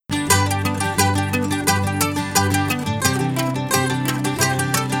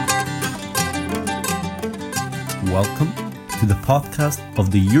welcome to the podcast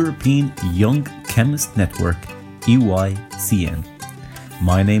of the European Young Chemist Network, EYCN.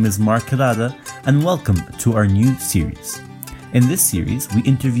 My name is Mark Kalada, and welcome to our new series. In this series, we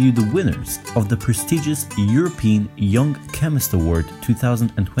interview the winners of the prestigious European Young Chemist Award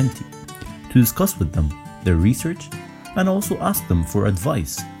 2020 to discuss with them their research and also ask them for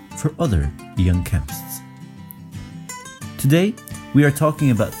advice for other young chemists. Today, we are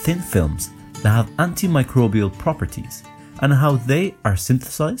talking about thin films that have antimicrobial properties and how they are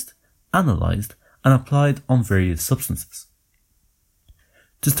synthesized, analyzed, and applied on various substances.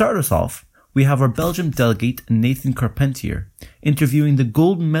 To start us off, we have our Belgium delegate Nathan Carpentier interviewing the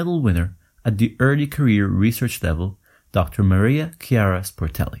gold medal winner at the early career research level, Dr. Maria Chiara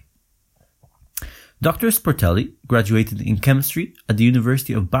Sportelli. Dr. Sportelli graduated in chemistry at the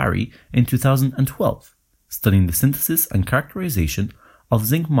University of Bari in 2012, studying the synthesis and characterization of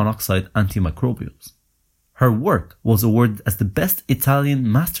zinc monoxide antimicrobials. Her work was awarded as the best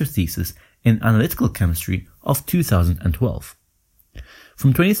Italian master thesis in analytical chemistry of 2012.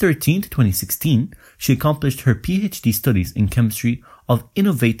 From 2013 to 2016, she accomplished her PhD studies in chemistry of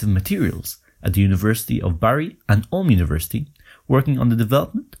innovative materials at the University of Bari and Ulm University, working on the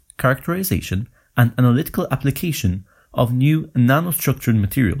development, characterization, and analytical application of new nanostructured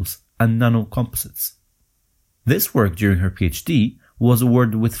materials and nanocomposites. This work during her PhD was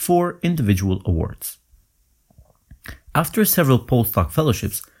awarded with 4 individual awards. After several postdoc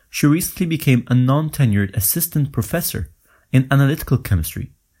fellowships, she recently became a non-tenured assistant professor in analytical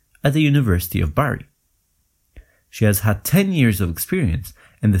chemistry at the University of Bari. She has had 10 years of experience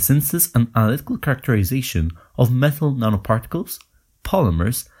in the synthesis and analytical characterization of metal nanoparticles,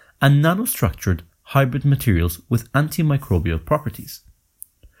 polymers, and nanostructured hybrid materials with antimicrobial properties.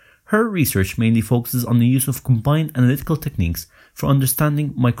 Her research mainly focuses on the use of combined analytical techniques for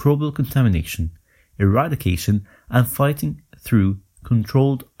understanding microbial contamination, eradication, and fighting through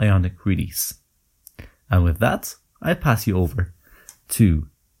controlled ionic release. And with that, I pass you over to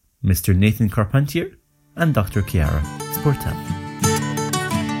Mr. Nathan Carpentier and Dr. Chiara Sportelli.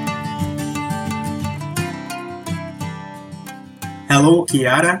 Hello,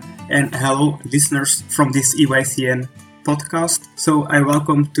 Chiara, and hello, listeners from this EYCN podcast. So I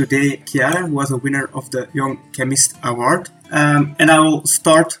welcome today Chiara, who was a winner of the Young Chemist Award. And I will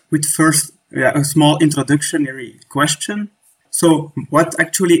start with first a small introductory question. So what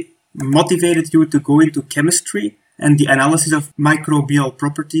actually motivated you to go into chemistry and the analysis of microbial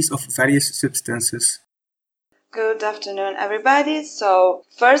properties of various substances? Good afternoon, everybody. So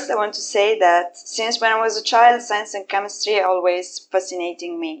first I want to say that since when I was a child, science and chemistry always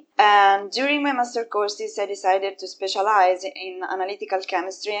fascinating me. And during my master courses, I decided to specialize in analytical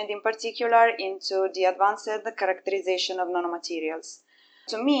chemistry and in particular into the advanced characterization of nanomaterials.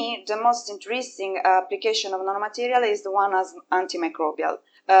 To me, the most interesting application of nanomaterial is the one as antimicrobial.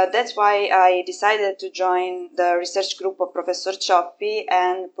 That's why I decided to join the research group of Professor Cioppi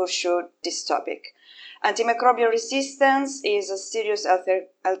and pursue this topic. Antimicrobial resistance is a serious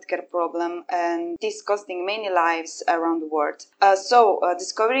healthcare problem and is costing many lives around the world. So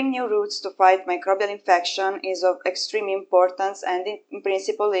discovering new routes to fight microbial infection is of extreme importance and in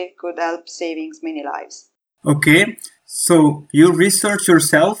principle it could help saving many lives. Okay, so your research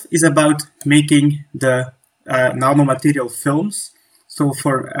yourself is about making the nanomaterial films, so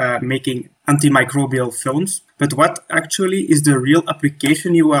for making antimicrobial films. But what actually is the real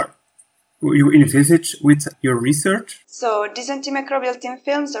application you envisage with your research? So these antimicrobial thin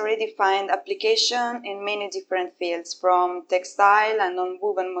films already find application in many different fields, from textile and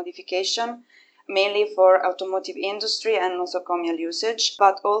nonwoven modification, mainly for automotive industry and nosocomial usage,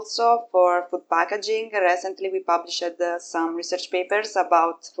 but also for food packaging. Recently we published some research papers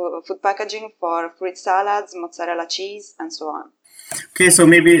about food packaging for fruit salads, mozzarella cheese, and so on. Okay, so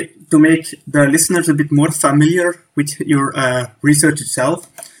maybe to make the listeners a bit more familiar with your research itself.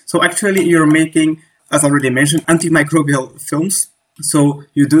 So actually you're making, as already mentioned, antimicrobial films. So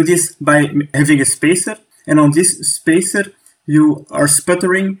you do this by having a spacer, and on this spacer you are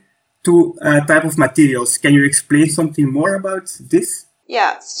sputtering 2 type of materials. Can you explain something more about this?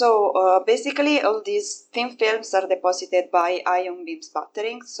 Yeah, so basically all these thin films are deposited by ion beam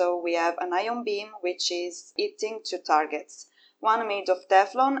sputtering. So we have an ion beam which is hitting 2 targets. One made of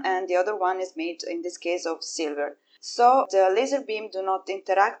Teflon and the other one is made, in this case, of silver. So the laser beam do not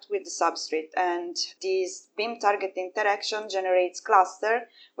interact with the substrate, and this beam target interaction generates cluster,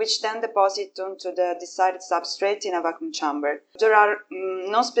 which then deposit onto the desired substrate in a vacuum chamber. There are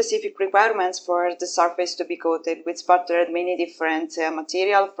no specific requirements for the surface to be coated. We sputtered many different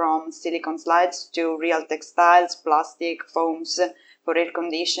material, from silicone slides to real textiles, plastic, foams for air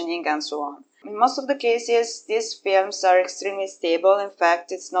conditioning, and so on. In most of the cases, these films are extremely stable. In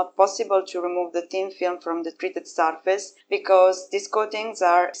fact, it's not possible to remove the thin film from the treated surface because these coatings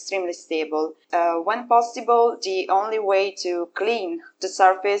are extremely stable. When possible, the only way to clean the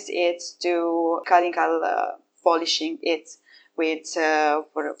surface is to chemical polishing it with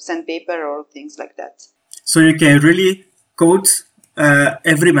for sandpaper or things like that. So you can really coat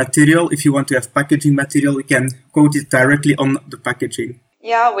every material. If you want to have packaging material, you can coat it directly on the packaging.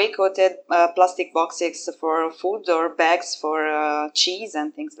 Yeah, we coated plastic boxes for food or bags for cheese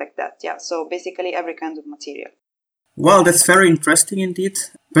and things like that. Yeah, so basically every kind of material. Well, that's very interesting indeed.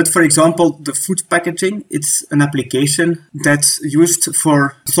 But for example, the food packaging, it's an application that's used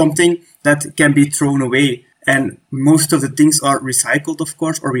for something that can be thrown away. And most of the things are recycled, of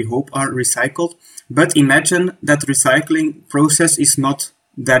course, or we hope are recycled. But imagine that recycling process is not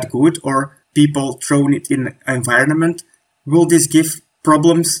that good or people throw it in the environment. Will this give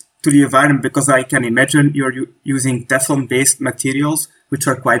problems to the environment? Because I can imagine you're using Teflon-based materials, which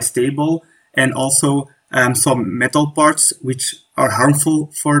are quite stable, and also some metal parts, which are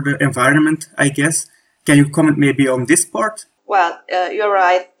harmful for the environment, I guess. Can you comment maybe on this part? Well, you're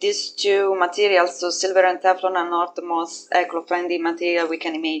right. These two materials, so silver and Teflon, are not the most eco-friendly material we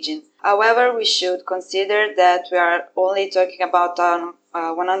can imagine. However, we should consider that we are only talking about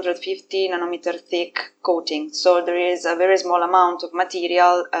 150 nanometer thick coating. So there is a very small amount of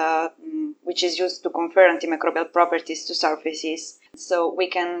material which is used to confer antimicrobial properties to surfaces. So we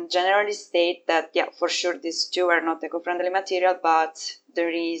can generally state that, yeah, for sure these two are not eco-friendly material, but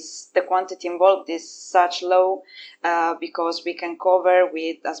the quantity involved is such low because we can cover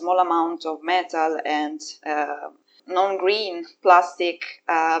with a small amount of metal and non-green plastic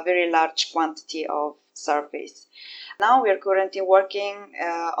a very large quantity of surface. Now we are currently working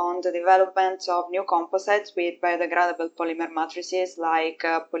on the development of new composites with biodegradable polymer matrices like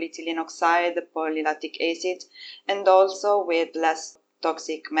polyethylene oxide, polylactic acid, and also with less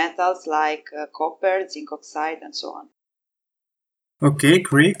toxic metals like copper, zinc oxide, and so on. Okay,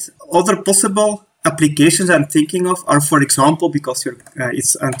 great. Other possible applications I'm thinking of are, for example, because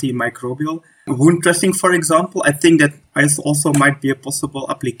it's antimicrobial, wound dressing, for example. I think that also might be a possible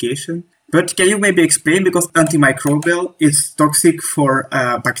application. But can you maybe explain, because antimicrobial is toxic for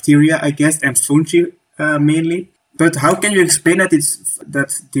bacteria, I guess, and fungi mainly. But how can you explain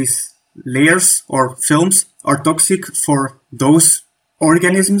that these layers or films are toxic for those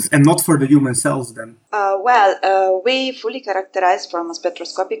organisms and not for the human cells then? We fully characterize from a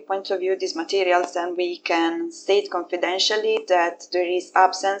spectroscopic point of view these materials, and we can state confidentially that there is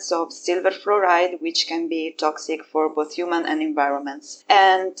absence of silver fluoride, which can be toxic for both human and environments.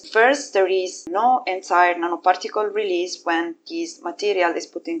 And first, there is no entire nanoparticle release when this material is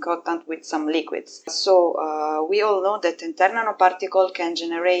put in contact with some liquids. So we all know that entire nanoparticle can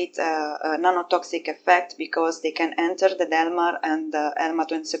generate a nanotoxic effect because they can enter the Dellmer and the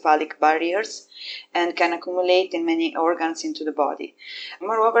hematoencephalic barriers and can accumulate in many organs into the body.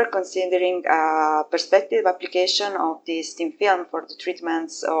 Moreover, considering a perspective application of this thin film for the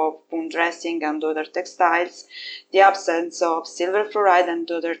treatments of wound dressing and other textiles, the absence of silver fluoride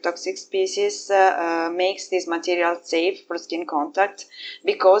and other toxic species makes this material safe for skin contact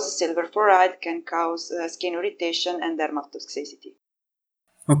because silver fluoride can cause skin irritation and dermatotoxicity.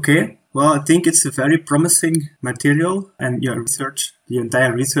 Okay, well, I think it's a very promising material, and your research, the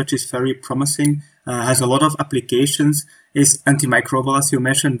entire research is very promising, has a lot of applications, is antimicrobial, as you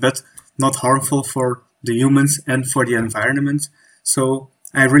mentioned, but not harmful for the humans and for the environment. So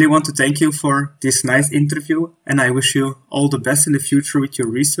I really want to thank you for this nice interview, and I wish you all the best in the future with your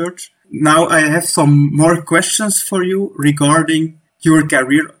research. Now I have some more questions for you regarding your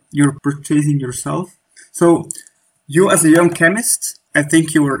career, your purchasing yourself. So you as a young chemist, I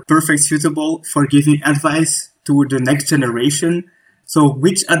think you are perfectly suitable for giving advice to the next generation. So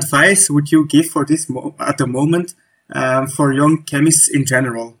which advice would you give for this at the moment for young chemists in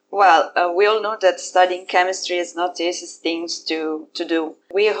general? Well, we all know that studying chemistry is not the easiest things to do.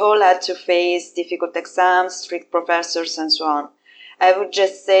 We all had to face difficult exams, strict professors, and so on. I would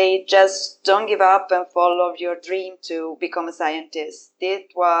just say, just don't give up and follow your dream to become a scientist.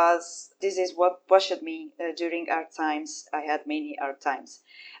 This is what pushed me during hard times. I had many hard times,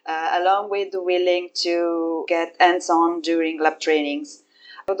 along with willing to get hands-on during lab trainings.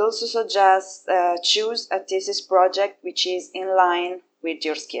 I would also suggest choose a thesis project which is in line with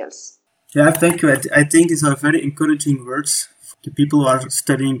your skills. Yeah, thank you. I think these are very encouraging words to people who are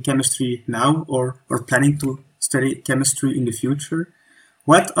studying chemistry now or planning to study chemistry in the future.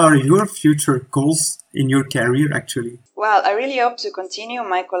 What are your future goals in your career, actually? Well, I really hope to continue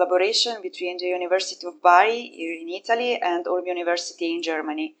my collaboration between the University of Bari here in Italy and Ulm University in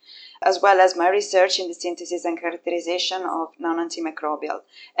Germany. as well as my research in the synthesis and characterization of non-antimicrobial.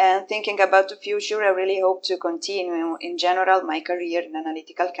 And thinking about the future, I really hope to continue in general my career in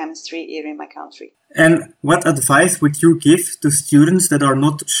analytical chemistry here in my country. And what advice would you give to students that are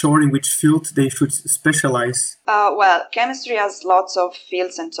not sure in which field they should specialize? Well, chemistry has lots of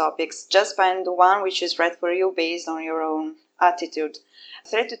fields and topics. Just find the one which is right for you based on your own attitude.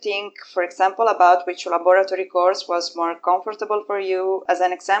 Try to think, for example, about which laboratory course was more comfortable for you. As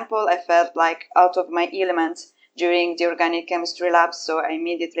an example, I felt like out of my element during the organic chemistry lab, so I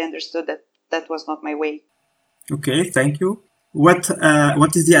immediately understood that that was not my way. Okay, thank you. What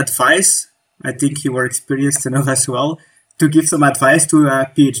is the advice? I think you were experienced enough as well to give some advice to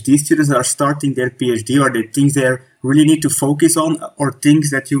PhD students that are starting their PhD, or the things they really need to focus on, or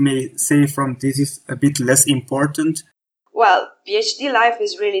things that you may say from this is a bit less important. Well, PhD life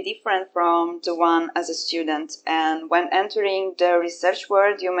is really different from the one as a student, and when entering the research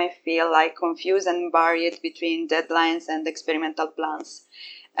world, you may feel like confused and buried between deadlines and experimental plans.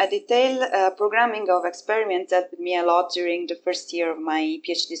 A detailed programming of experiments helped me a lot during the first year of my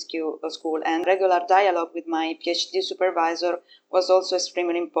PhD school, and regular dialogue with my PhD supervisor was also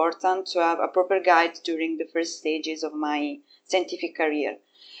extremely important to have a proper guide during the first stages of my scientific career.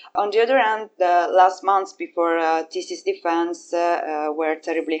 On the other hand, the last months before thesis defense were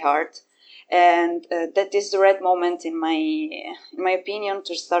terribly hard, and that is the right moment, in my opinion,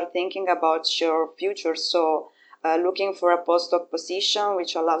 to start thinking about your future. So, looking for a postdoc position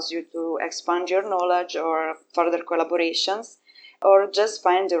which allows you to expand your knowledge or further collaborations, or just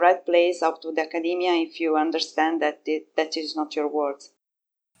find the right place out to the academia if you understand that that is not your world.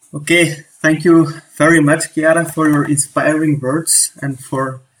 Okay, thank you very much, Chiara, for your inspiring words and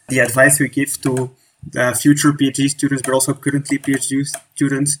for the advice we give to future PhD students, but also currently PhD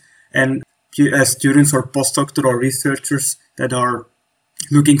students and students or postdoctoral researchers that are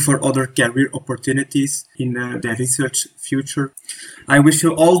looking for other career opportunities in their research future. I wish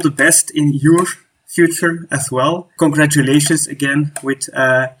you all the best in your future as well. Congratulations again with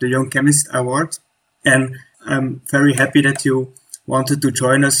the Young Chemist Award. And I'm very happy that you wanted to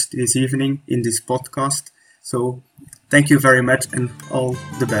join us this evening in this podcast. So thank you very much and all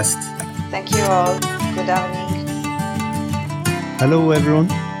the best. Thank you all. Good evening. Hello everyone,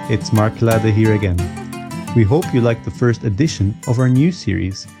 it's Mark Lade here again. We hope you liked the first edition of our new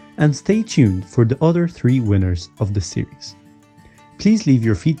series and stay tuned for the other 3 winners of the series. Please leave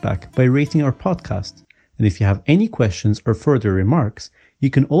your feedback by rating our podcast, and if you have any questions or further remarks, you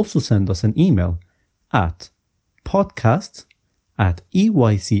can also send us an email at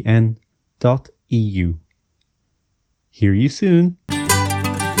podcasts@eycn.eu. Hear you soon!